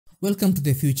Welcome to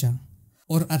the future,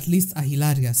 or at least a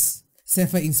hilarious,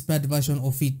 sci-fi-inspired version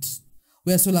of it,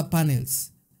 where solar panels,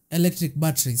 electric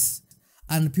batteries,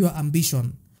 and pure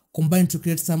ambition combine to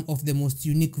create some of the most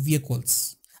unique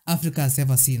vehicles Africa has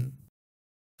ever seen.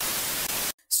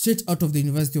 Straight out of the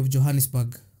University of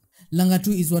Johannesburg, Langa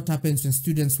 2 is what happens when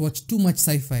students watch too much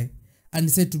sci-fi and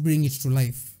decide to bring it to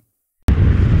life.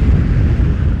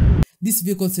 These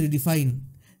vehicles redefine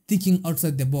thinking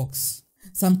outside the box,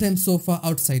 sometimes so far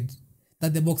outside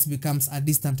that the box becomes a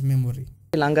distant memory.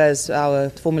 Langa is our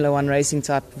Formula 1 racing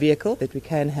type vehicle that we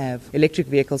can have electric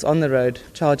vehicles on the road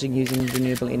charging using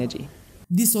renewable energy.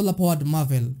 This solar-powered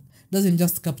marvel doesn't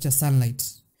just capture sunlight,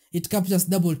 it captures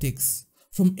double takes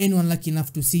from anyone lucky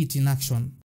enough to see it in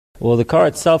action. Well, the car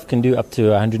itself can do up to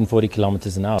 140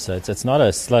 kilometers an hour, so it's not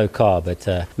a slow car, but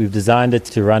we've designed it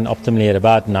to run optimally at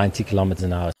about 90 kilometers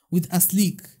an hour. With a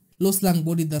sleek, low-slung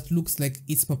body that looks like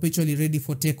it's perpetually ready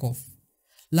for takeoff,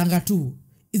 Langa 2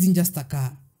 isn't just a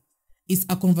car, it's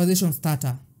a conversation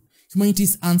starter,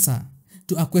 humanity's answer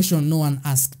to a question no one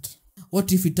asked.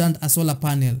 What if we turned a solar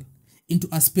panel into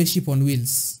a spaceship on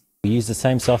wheels? We use the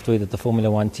same software that the Formula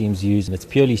 1 teams use, and it's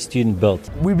purely student-built.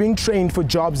 We're being trained for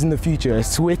jobs in the future.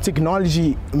 It's where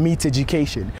technology meets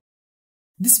education.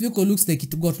 This vehicle looks like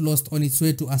it got lost on its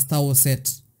way to a Star Wars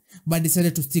set, but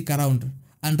decided to stick around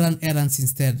and run errands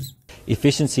instead.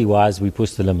 Efficiency-wise, we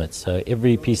push the limits. So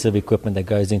every piece of equipment that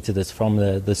goes into this, from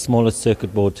the smallest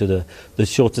circuit board to the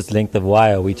shortest length of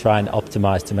wire, we try and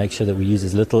optimize to make sure that we use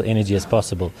as little energy as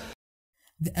possible.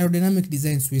 The aerodynamic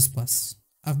designs whispers,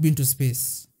 "I've been to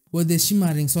space," where the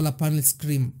shimmering solar panels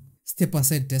scream, "Step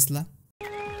aside, Tesla."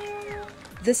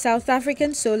 The South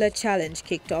African Solar Challenge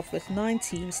kicked off with 9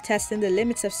 teams testing the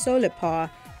limits of solar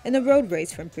power in a road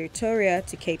race from Pretoria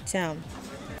to Cape Town.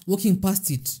 Walking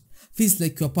past it feels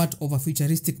like you're part of a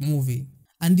futuristic movie,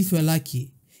 and if you're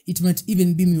lucky, it might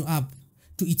even beam you up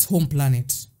to its home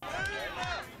planet.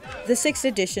 The 6th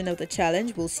edition of the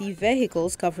challenge will see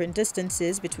vehicles covering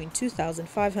distances between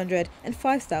 2,500 and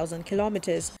 5,000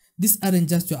 kilometers. These aren't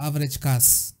just your average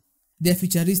cars. They're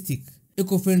futuristic,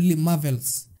 eco-friendly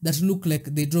marvels that look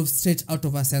like they drove straight out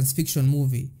of a science fiction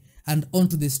movie and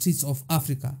onto the streets of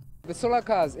Africa. The solar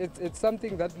cars, it's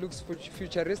something that looks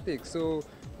futuristic, so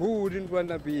who wouldn't want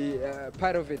to be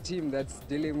part of a team that's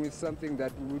dealing with something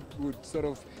that would sort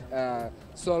of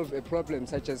solve a problem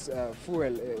such as fuel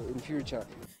in future?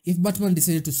 If Batman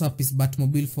decided to swap his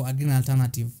Batmobile for a green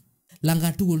alternative,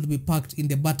 Langa 2 would be parked in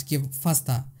the Batcave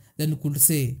faster than you could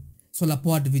say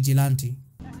solar-powered vigilante.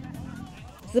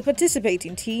 The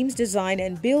participating teams design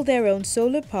and build their own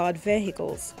solar-powered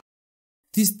vehicles.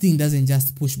 This thing doesn't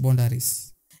just push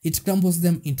boundaries. It crumbles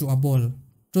them into a ball,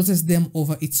 tosses them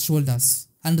over its shoulders,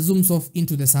 and zooms off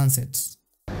into the sunset.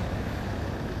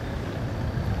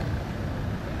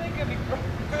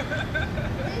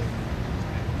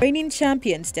 Reigning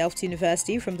champions Delft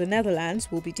University from the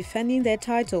Netherlands will be defending their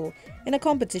title in a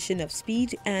competition of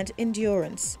speed and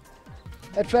endurance.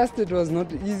 At first it was not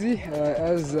easy,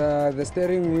 as the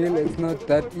steering wheel is not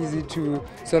that easy to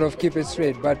sort of keep it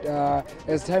straight, but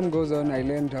as time goes on I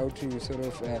learned how to sort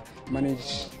of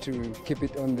manage to keep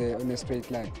it on a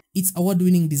straight line. Its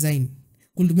award-winning design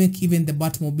could make even the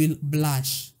Batmobile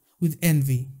blush with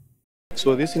envy.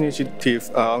 So this initiative,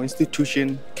 our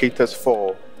institution caters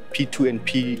for P2 and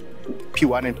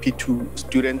P1 and P2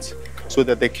 students so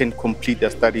that they can complete their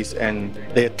studies, and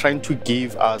they're trying to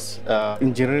give us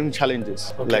engineering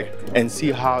challenges, and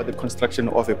see how the construction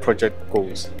of a project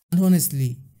goes. And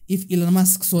honestly, if Elon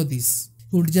Musk saw this,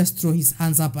 he would just throw his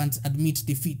hands up and admit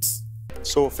defeat.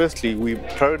 So firstly, we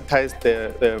prioritize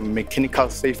the mechanical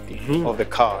safety of the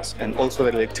cars and also the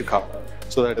electrical,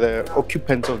 so that the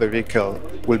occupants of the vehicle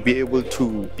will be able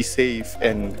to be safe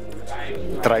and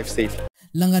drive safely.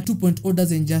 Langa 2.0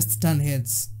 doesn't just turn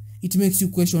heads, it makes you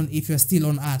question if you're still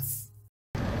on Earth.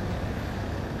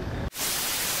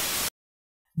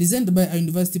 Designed by a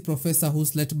university professor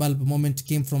whose light bulb moment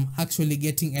came from actually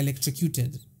getting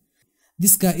electrocuted,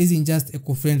 this car isn't just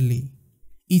eco-friendly,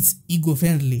 it's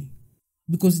ego-friendly,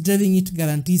 because driving it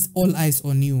guarantees all eyes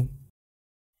on you.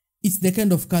 It's the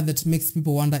kind of car that makes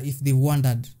people wonder if they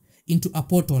wandered into a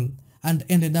portal and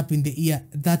ended up in the year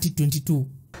 3022.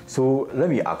 So let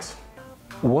me ask,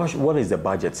 what is the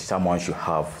budget someone should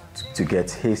have to get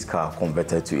his car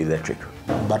converted to electric?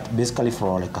 But basically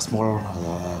for like a small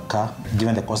car,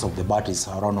 given the cost of the battery is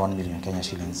around 1 million Kenya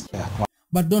shillings. Yeah.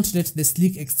 But don't let the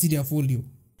sleek exterior fool you.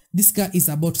 This car is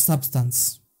about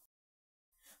substance.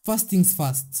 First things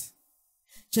first.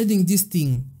 Charging this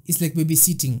thing is like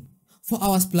babysitting. 4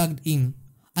 hours plugged in,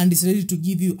 and it's ready to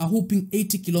give you a whopping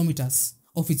 80 kilometers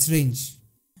of its range.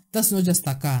 That's not just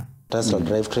a car, Tesla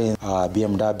drivetrain,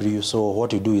 BMW. So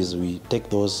what we do is we take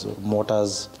those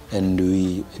motors and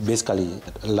we basically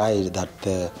lie that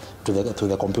to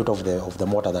the computer of the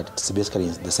motor that it's basically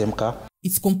the same car.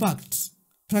 It's compact,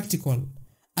 practical,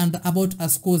 and about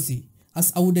as cozy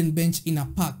as a wooden bench in a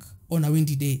park on a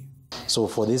windy day. So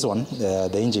for this one, the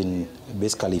engine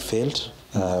basically failed,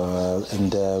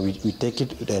 and we take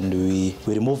it and we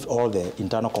remove all the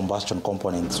internal combustion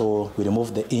components. So we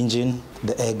remove the engine,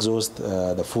 the exhaust,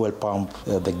 the fuel pump,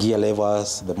 the gear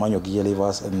levers, the manual gear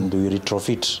levers, and we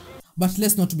retrofit. But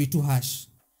let's not be too harsh.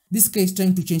 This car is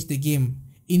trying to change the game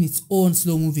in its own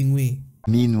slow-moving way.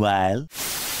 Meanwhile,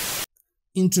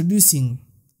 introducing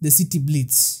the City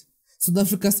Blitz, South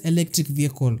Africa's electric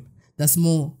vehicle that's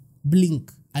more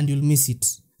blink and you'll miss it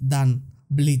than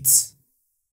blitz.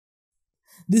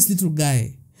 This little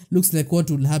guy looks like what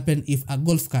would happen if a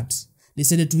golf cart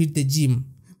decided to hit the gym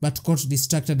but got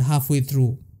distracted halfway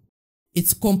through.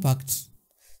 It's compact,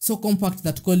 so compact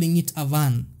that calling it a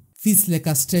van feels like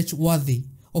a stretch worthy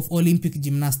of Olympic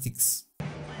gymnastics.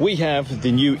 We have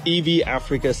the new EV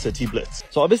Africa City Blitz.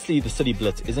 So obviously the City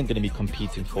Blitz isn't going to be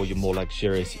competing for your more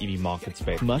luxurious EV market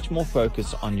space. Much more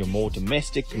focused on your more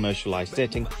domestic commercialized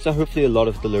setting. So hopefully a lot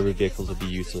of delivery vehicles will be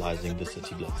utilizing the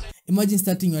City Blitz. Imagine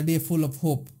starting your day full of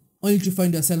hope, only to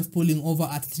find yourself pulling over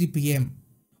at 3 p.m.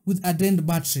 with a drained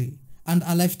battery and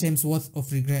a lifetime's worth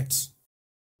of regret.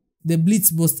 The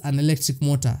Blitz boasts an electric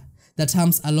motor that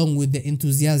hums along with the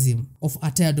enthusiasm of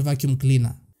a tired vacuum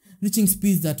cleaner, reaching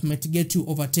speeds that might get you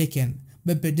overtaken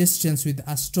by pedestrians with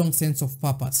a strong sense of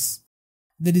purpose.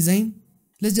 The design,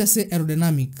 let's just say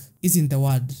aerodynamic, isn't the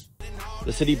word.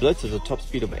 The City Blitz has a top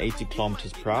speed of 80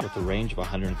 km per hour with a range of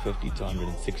 150 to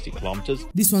 160 kilometers.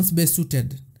 This one's best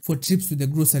suited for trips to the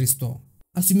grocery store,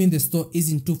 assuming the store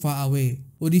isn't too far away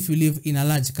or if you live in a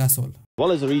large castle. As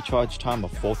well as a recharge time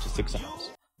of 4 to 6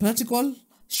 hours. Practical?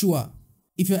 Sure,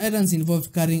 if your errands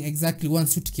involved carrying exactly one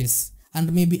suitcase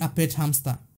and maybe a pet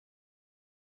hamster.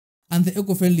 And the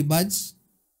eco-friendly badge?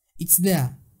 It's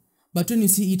there, but when you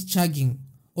see it chugging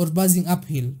or buzzing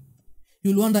uphill,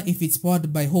 you'll wonder if it's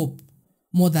powered by hope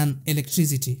more than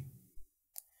electricity.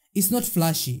 It's not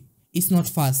flashy, it's not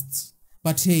fast,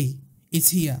 but hey, it's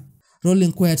here,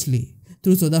 rolling quietly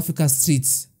through South Africa's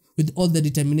streets with all the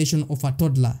determination of a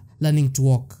toddler learning to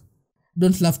walk.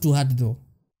 Don't laugh too hard though.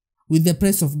 With the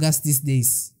price of gas these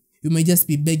days, you may just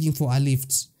be begging for a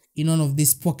lift in one of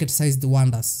these pocket-sized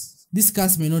wonders. These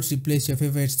cars may not replace your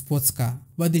favorite sports car,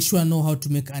 but they sure know how to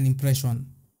make an impression.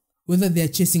 Whether they are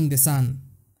chasing the sun,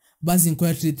 buzzing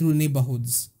quietly through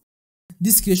neighborhoods.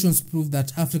 These creations prove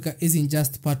that Africa isn't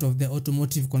just part of the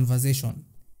automotive conversation.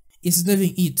 It's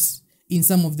driving it in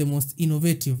some of the most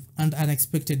innovative and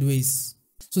unexpected ways.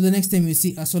 So the next time you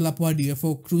see a solar-powered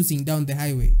UFO cruising down the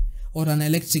highway or an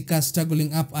electric car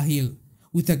struggling up a hill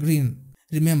with a grin,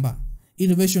 remember,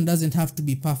 innovation doesn't have to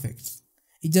be perfect.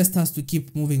 It just has to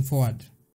keep moving forward.